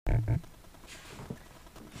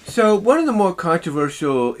So one of the more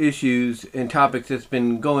controversial issues and topics that's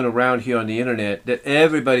been going around here on the internet that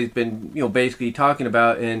everybody's been, basically talking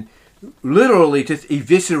about and literally just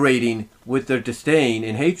eviscerating with their disdain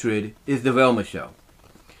and hatred is the Velma show.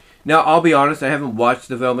 Now, I'll be honest, I haven't watched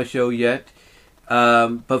the Velma show yet,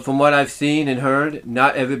 but from what I've seen and heard,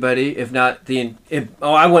 not everybody, if not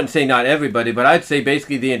I wouldn't say not everybody, but I'd say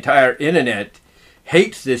basically the entire internet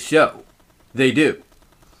hates this show. They do.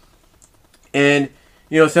 And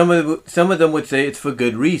some of them would say it's for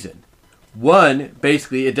good reason. One,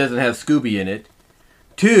 basically, it doesn't have Scooby in it.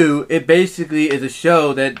 Two, it basically is a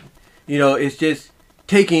show that, is just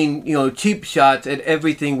taking, cheap shots at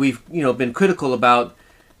everything we've, been critical about,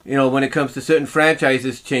 when it comes to certain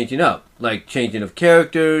franchises changing up. Like changing of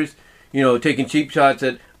characters, taking cheap shots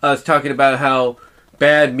at us talking about how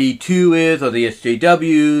bad Me Too is, or the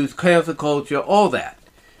SJWs, cancel culture, all that.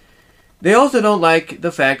 They also don't like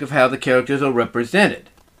the fact of how the characters are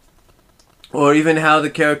represented. Or even how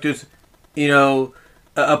the characters,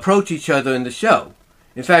 approach each other in the show.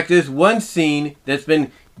 In fact, there's one scene that's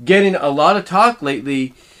been getting a lot of talk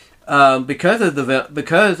lately because of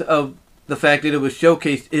the fact that it was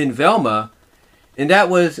showcased in Velma. And that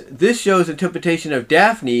was this show's interpretation of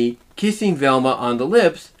Daphne kissing Velma on the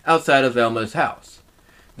lips outside of Velma's house.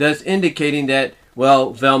 Thus indicating that,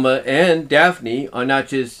 Velma and Daphne are not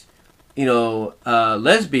just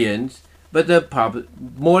lesbians, but they're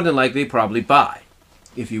more than likely probably bi,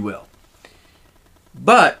 if you will.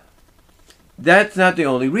 But that's not the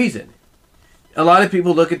only reason. A lot of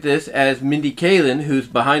people look at this as Mindy Kaling, who's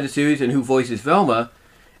behind the series and who voices Velma,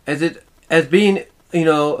 as being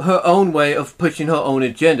her own way of pushing her own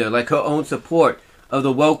agenda, like her own support of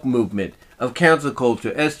the woke movement, of cancel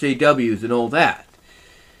culture, SJWs, and all that.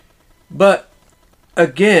 But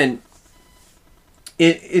again,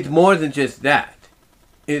 it's more than just that.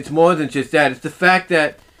 It's more than just that. It's the fact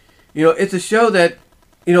that, it's a show that,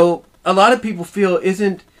 a lot of people feel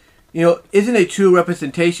isn't a true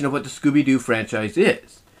representation of what the Scooby-Doo franchise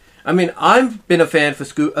is. I mean, I've been a fan of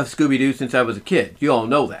Scooby-Doo since I was a kid. You all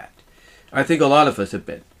know that. I think a lot of us have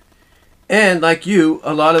been. And like you,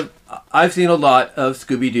 I've seen a lot of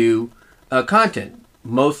Scooby-Doo content.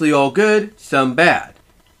 Mostly all good, some bad.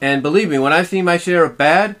 And believe me, when I've seen my share of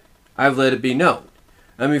bad, I've let it be known.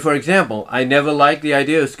 I mean, for example, I never liked the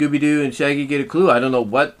idea of Scooby-Doo and Shaggy Get a Clue. I don't know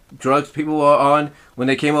what drugs people were on when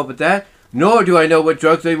they came up with that. Nor do I know what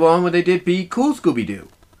drugs they were on when they did Be Cool Scooby-Doo.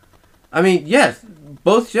 I mean, yes,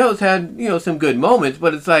 both shows had, some good moments,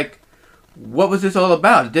 but it's like, what was this all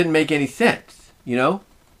about? It didn't make any sense, But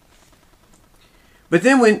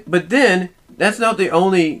then, that's not the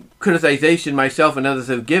only criticization myself and others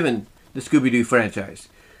have given the Scooby-Doo franchise.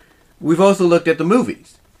 We've also looked at the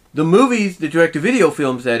movies. The movies, the direct-to-video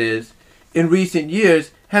films that is, in recent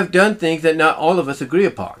years have done things that not all of us agree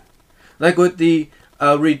upon. Like with the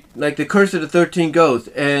Curse of the 13 Ghosts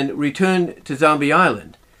and Return to Zombie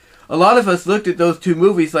Island. A lot of us looked at those two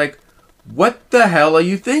movies like, what the hell are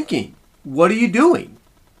you thinking? What are you doing?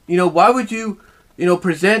 Why would you,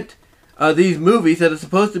 present these movies that are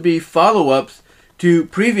supposed to be follow-ups to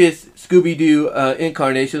previous Scooby-Doo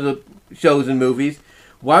incarnations of shows and movies?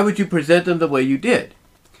 Why would you present them the way you did?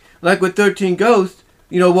 Like with 13 Ghosts,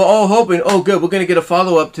 we're all hoping, oh good, we're going to get a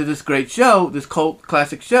follow-up to this great show, this cult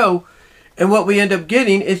classic show. And what we end up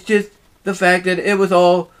getting is just the fact that it was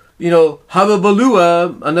all,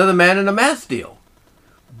 Hubba another man in a mask deal.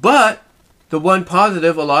 But the one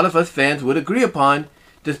positive a lot of us fans would agree upon,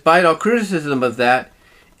 despite our criticism of that,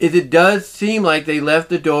 is it does seem like they left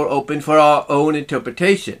the door open for our own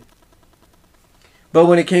interpretation. But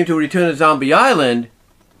when it came to Return to Zombie Island,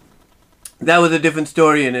 that was a different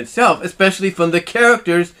story in itself, especially from the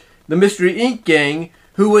characters, the Mystery Inc. gang,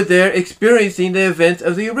 who were there experiencing the events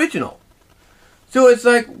of the original. So it's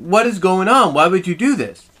like, what is going on? Why would you do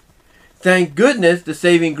this? Thank goodness the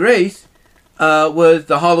saving grace was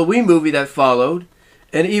the Halloween movie that followed,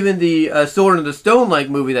 and even the Sword in the Stone-like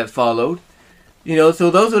movie that followed. So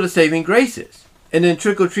those are the saving graces. And then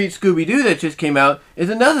Trick or Treat Scooby-Doo that just came out is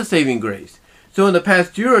another saving grace. So in the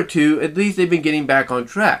past year or two, at least they've been getting back on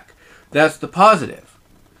track. That's the positive.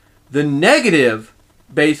 The negative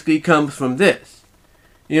basically comes from this.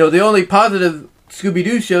 The only positive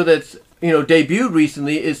Scooby-Doo show that's, debuted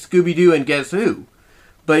recently is Scooby-Doo and Guess Who.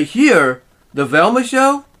 But here, the Velma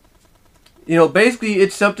show, basically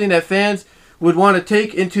it's something that fans would want to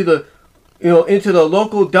take into the, into the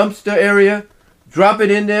local dumpster area, drop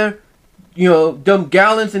it in there, dump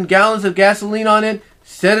gallons and gallons of gasoline on it,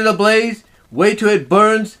 set it ablaze, wait till it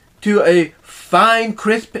burns to a fine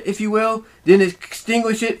crisp, if you will, then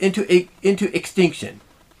extinguish it into extinction.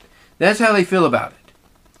 That's how they feel about it.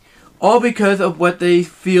 all because of what they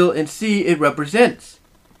feel and see it represents.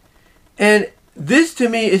 And this to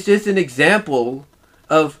me is just an example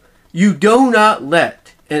of you do not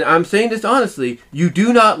let, and I'm saying this honestly, you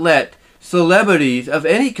do not let celebrities of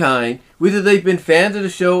any kind, whether they've been fans of the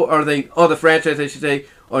show or the franchise I should say,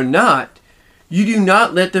 or not, you do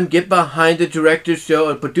not let them get behind the director's show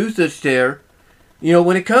or producer's chair,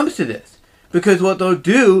 when it comes to this. Because what they'll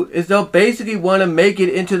do is they'll basically want to make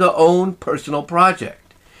it into their own personal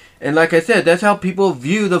project. And like I said, that's how people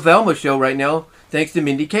view the Velma show right now, thanks to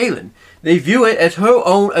Mindy Kaling. They view it as her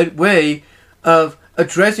own way of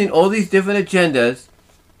addressing all these different agendas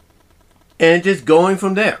and just going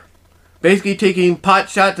from there. Basically taking pot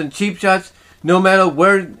shots and cheap shots no matter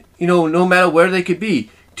where they could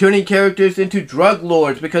be. Turning characters into drug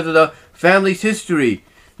lords because of the family's history.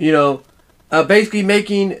 Basically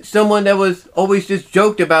making someone that was always just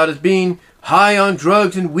joked about as being high on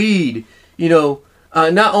drugs and weed,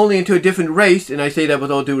 not only into a different race, and I say that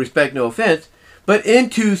with all due respect, no offense, but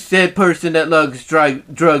into said person that loves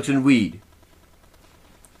drugs and weed.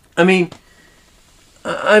 I mean,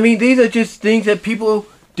 these are just things that people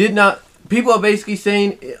are basically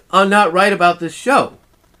saying are not right about this show.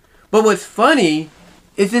 But what's funny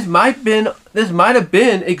is this might have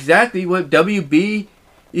been exactly what WB,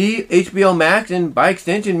 HBO Max, and by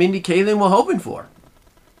extension Mindy Kaling were hoping for.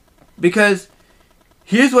 Because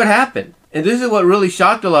here's what happened, and this is what really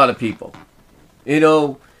shocked a lot of people.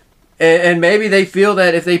 And maybe they feel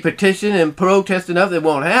that if they petition and protest enough, it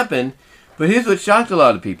won't happen. But here's what shocked a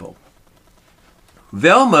lot of people.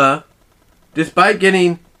 Velma, despite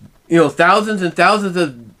getting, thousands and thousands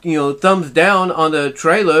of, thumbs down on the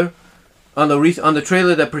trailer, on the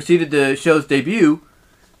trailer that preceded the show's debut,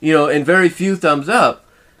 and very few thumbs up,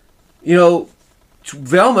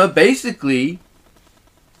 Velma basically,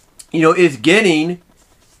 is getting,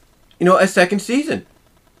 a second season.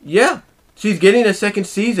 Yeah, she's getting a second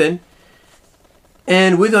season.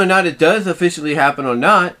 And whether or not it does officially happen or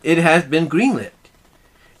not, it has been greenlit.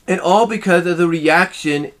 And all because of the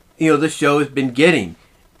reaction, the show has been getting.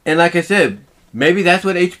 And like I said, maybe that's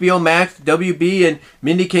what HBO Max, WB, and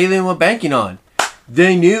Mindy Kaling were banking on.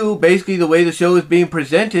 They knew, basically, the way the show was being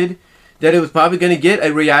presented, that it was probably going to get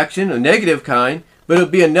a reaction, a negative kind, but it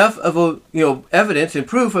would be enough of a, evidence and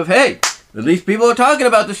proof of, hey, at least people are talking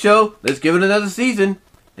about the show, let's give it another season.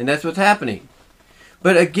 And that's what's happening.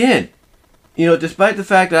 But again, despite the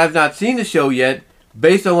fact that I've not seen the show yet,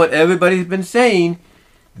 based on what everybody's been saying,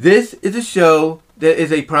 this is a show that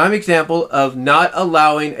is a prime example of not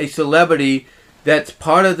allowing a celebrity that's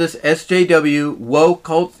part of this SJW woke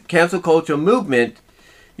cancel culture movement,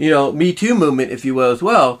 Me Too movement, if you will, as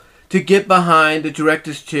well, to get behind the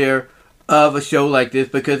director's chair of a show like this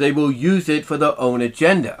because they will use it for their own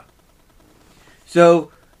agenda.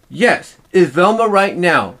 So, yes, is Velma right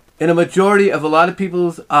now, in a majority of a lot of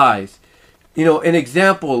people's eyes, an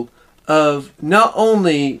example of not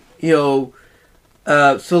only,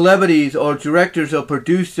 celebrities or directors or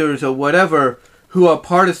producers or whatever who are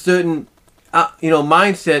part of certain,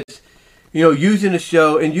 mindsets, using the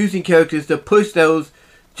show and using characters to push those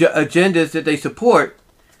agendas that they support,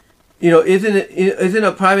 isn't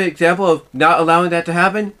a prime example of not allowing that to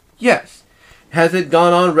happen? Yes. Has it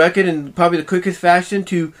gone on record in probably the quickest fashion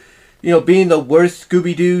to, being the worst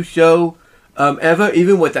Scooby-Doo show ever,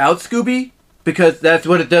 even without Scooby? Because that's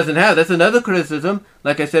what it doesn't have. That's another criticism,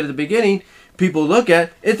 like I said at the beginning, people look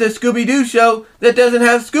at. It's a Scooby-Doo show that doesn't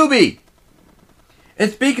have Scooby.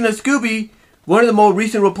 And speaking of Scooby, one of the more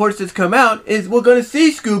recent reports that's come out is we're going to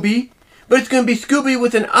see Scooby, but it's going to be Scooby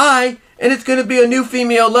with an I, and it's going to be a new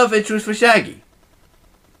female love interest for Shaggy.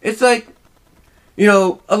 It's like,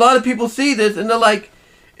 a lot of people see this and they're like,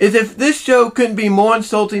 as if this show couldn't be more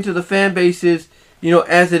insulting to the fan bases,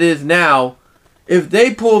 as it is now. If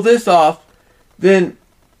they pull this off, then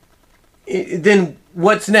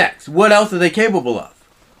what's next? What else are they capable of?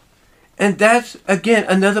 And that's, again,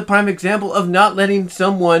 another prime example of not letting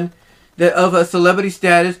someone that of a celebrity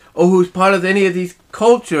status or who's part of any of these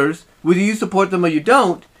cultures, whether you support them or you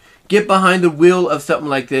don't, get behind the wheel of something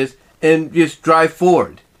like this and just drive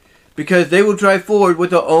forward. Because they will drive forward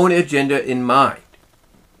with their own agenda in mind.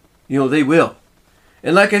 They will.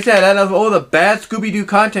 And like I said, out of all the bad Scooby-Doo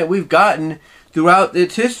content we've gotten throughout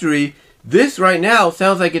its history, this right now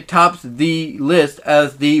sounds like it tops the list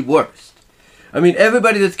as the worst. I mean,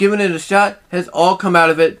 everybody that's given it a shot has all come out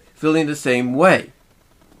of it feeling the same way.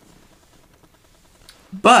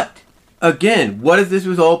 But, again, what if this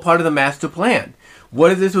was all part of the master plan?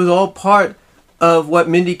 What if this was all part of what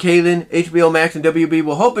Mindy Kaling, HBO Max, and WB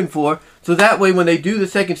were hoping for? So that way, when they do the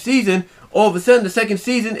second season, all of a sudden the second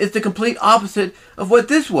season is the complete opposite of what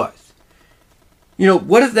this was.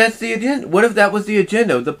 What if that's the agenda? What if that was the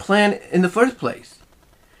agenda, the plan in the first place?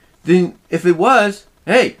 Then if it was,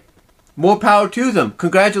 hey, more power to them.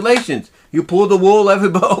 Congratulations. You pulled the wool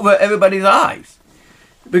over everybody's eyes.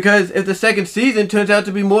 Because if the second season turns out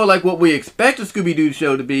to be more like what we expect a Scooby-Doo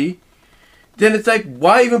show to be, then it's like,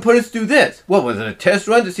 why even put us through this? What, was it a test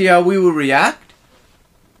run to see how we would react?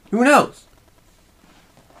 Who knows?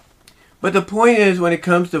 But the point is, when it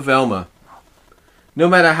comes to Velma, no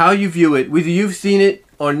matter how you view it, whether you've seen it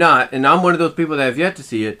or not, and I'm one of those people that have yet to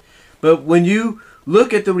see it, but when you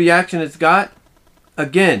look at the reaction it's got,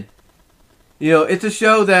 again, it's a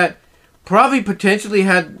show that probably potentially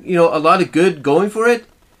had, a lot of good going for it,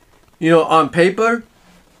 on paper,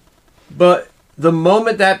 but the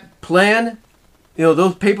moment that plan,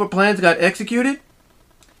 those paper plans got executed,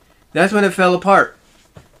 that's when it fell apart.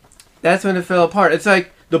 That's when it fell apart. It's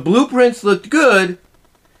like the blueprints looked good,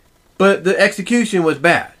 but the execution was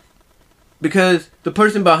bad. Because the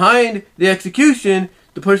person behind the execution,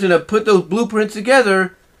 the person that put those blueprints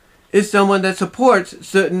together, is someone that supports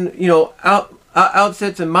certain,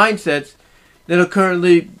 outsets and mindsets that are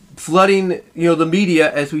currently flooding, the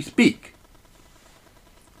media as we speak.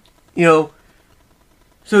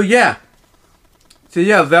 So yeah,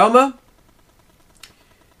 Velma,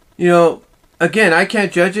 again, I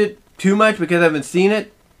can't judge it too much because I haven't seen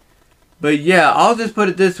it. But yeah, I'll just put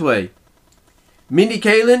it this way. Mindy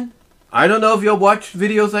Kaling, I don't know if you'll watch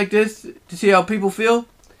videos like this to see how people feel.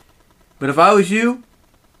 But if I was you,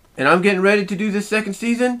 and I'm getting ready to do this second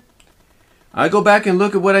season, I go back and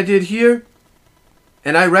look at what I did here,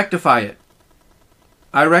 and I rectify it.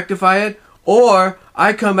 Or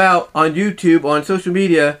I come out on YouTube, on social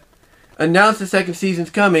media, announce the second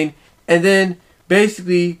season's coming, and then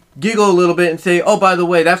basically giggle a little bit and say, oh, by the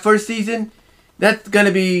way, that first season, that's going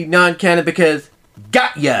to be non-canon because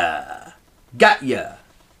got ya.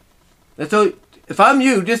 That's all. If I'm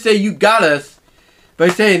you, just say you got us by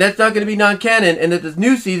saying that's not going to be non-canon and that this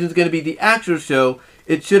new season is going to be the actual show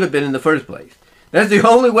it should have been in the first place. That's the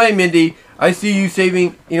only way, Mindy, I see you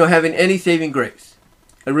saving, having any saving grace.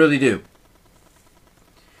 I really do.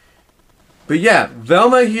 But yeah,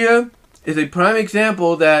 Velma here is a prime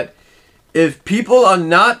example that if people are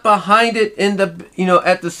not behind it in the,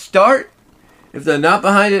 at the start, if they're not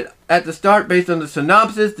behind it at the start based on the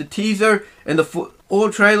synopsis, the teaser, and the full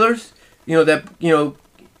trailers, that,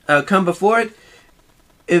 come before it,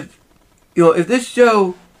 if this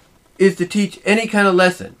show is to teach any kind of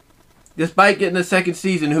lesson, despite getting a second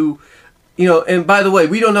season and by the way,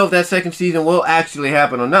 we don't know if that second season will actually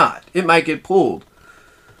happen or not. It might get pulled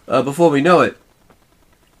before we know it.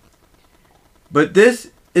 But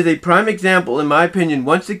this is a prime example, in my opinion,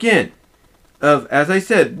 once again, of, as I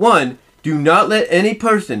said, one, do not let any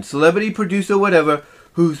person, celebrity, producer, whatever,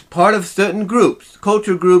 who's part of certain groups,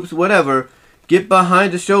 culture groups, whatever, get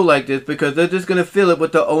behind a show like this because they're just going to fill it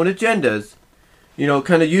with their own agendas.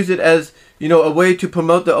 Kind of use it as, a way to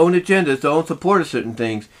promote their own agendas, their own support of certain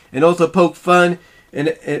things, and also poke fun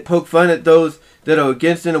at those that are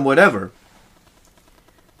against it and whatever.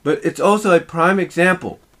 But it's also a prime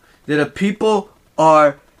example that if people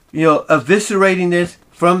are, eviscerating this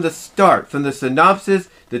from the start, from the synopsis,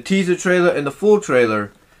 the teaser trailer, and the full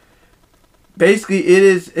trailer, basically it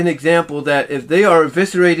is an example that if they are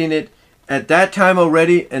eviscerating it at that time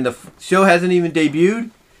already and the show hasn't even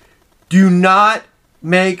debuted, do not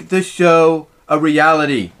make the show a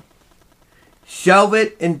reality. Shelve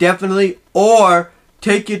it indefinitely, or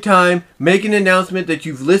take your time, make an announcement that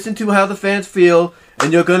you've listened to how the fans feel,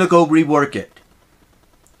 and you're going to go rework it.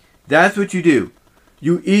 That's what you do.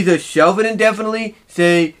 You either shelve it indefinitely,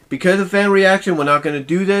 say, because of fan reaction, we're not going to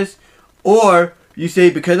do this, or you say,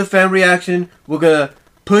 because of fan reaction, we're going to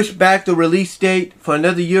push back the release date for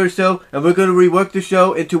another year or so, and we're going to rework the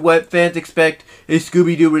show into what fans expect a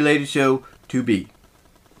Scooby-Doo related show to be.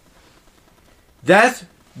 That's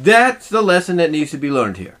the lesson that needs to be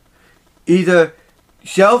learned here. Either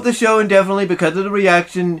shelve the show indefinitely because of the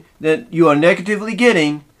reaction that you are negatively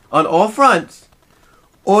getting on all fronts,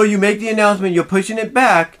 or you make the announcement you're pushing it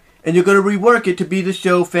back and you're going to rework it to be the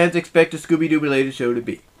show fans expect a Scooby-Doo related show to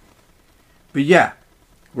be. But yeah,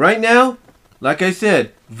 right now, like I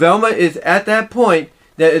said, Velma is at that point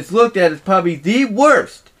that it's looked at as probably the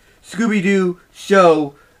worst Scooby-Doo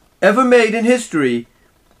show ever made in history,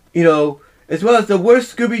 as well as the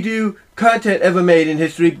worst Scooby-Doo content ever made in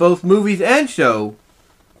history, both movies and show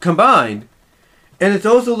combined. And it's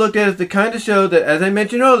also looked at as the kind of show that, as I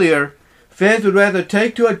mentioned earlier, fans would rather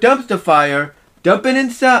take to a dumpster fire, dump it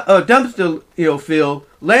inside, dumpster, field,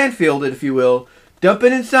 landfill, if you will, dump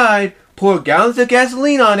it inside, pour gallons of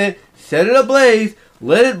gasoline on it, set it ablaze,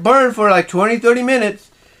 let it burn for like 20-30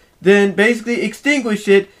 minutes, then basically extinguish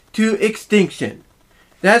it to extinction.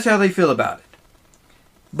 That's how they feel about it.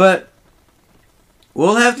 But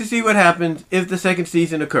we'll have to see what happens if the second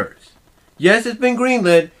season occurs. Yes, it's been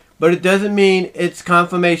greenlit, but it doesn't mean it's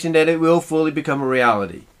confirmation that it will fully become a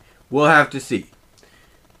reality. We'll have to see.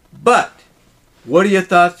 But what are your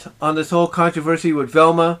thoughts on this whole controversy with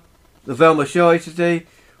Velma? The Velma show, I should say.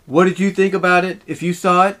 What did you think about it if you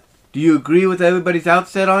saw it? Do you agree with everybody's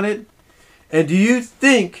outset on it? And do you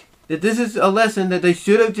think that this is a lesson that they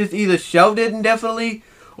should have just either shelved it indefinitely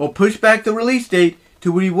or pushed back the release date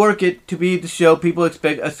to rework it to be the show people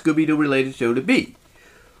expect a Scooby-Doo related show to be?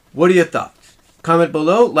 What are your thoughts? Comment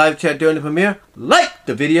below, live chat during the premiere, like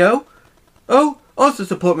the video. Oh, also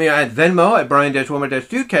support me at Venmo at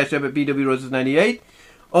Brian-Warmer-2, Cash App at BWRoses98.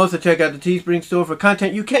 Also check out the Teespring store for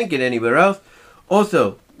content you can't get anywhere else.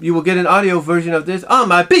 Also, you will get an audio version of this on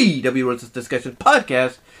my BW Roses Discussion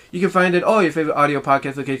podcast. You can find it at all your favorite audio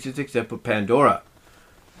podcast locations except for Pandora.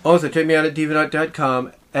 Also, check me out at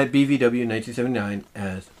DeviantArt.com at BVW1979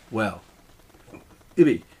 as well.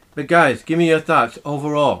 But guys, give me your thoughts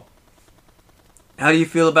overall. How do you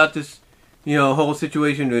feel about this, whole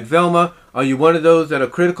situation with Velma? Are you one of those that are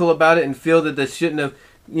critical about it and feel that this shouldn't have,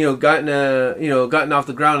 gotten off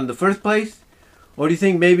the ground in the first place? Or do you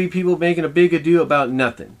think maybe people making a big ado about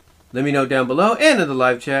nothing? Let me know down below and in the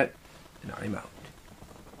live chat. And I'm out.